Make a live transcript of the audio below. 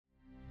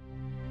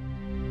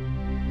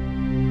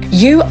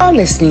You are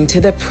listening to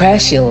the Prayer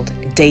Shield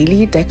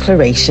Daily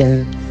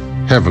Declaration.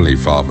 Heavenly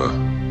Father,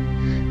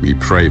 we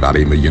pray that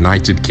in the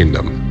United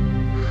Kingdom,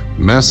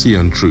 mercy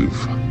and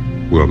truth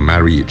will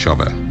marry each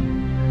other,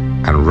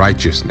 and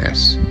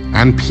righteousness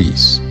and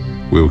peace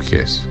will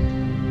kiss.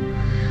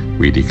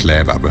 We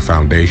declare that the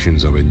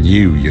foundations of a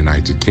new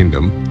United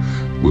Kingdom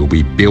will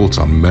be built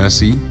on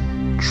mercy,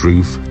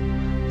 truth,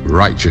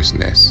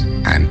 righteousness,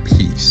 and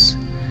peace.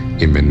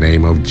 In the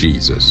name of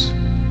Jesus,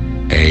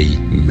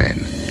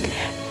 amen.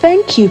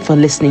 Thank you for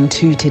listening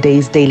to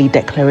today's Daily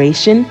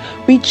Declaration.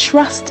 We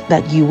trust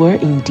that you were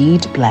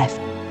indeed blessed.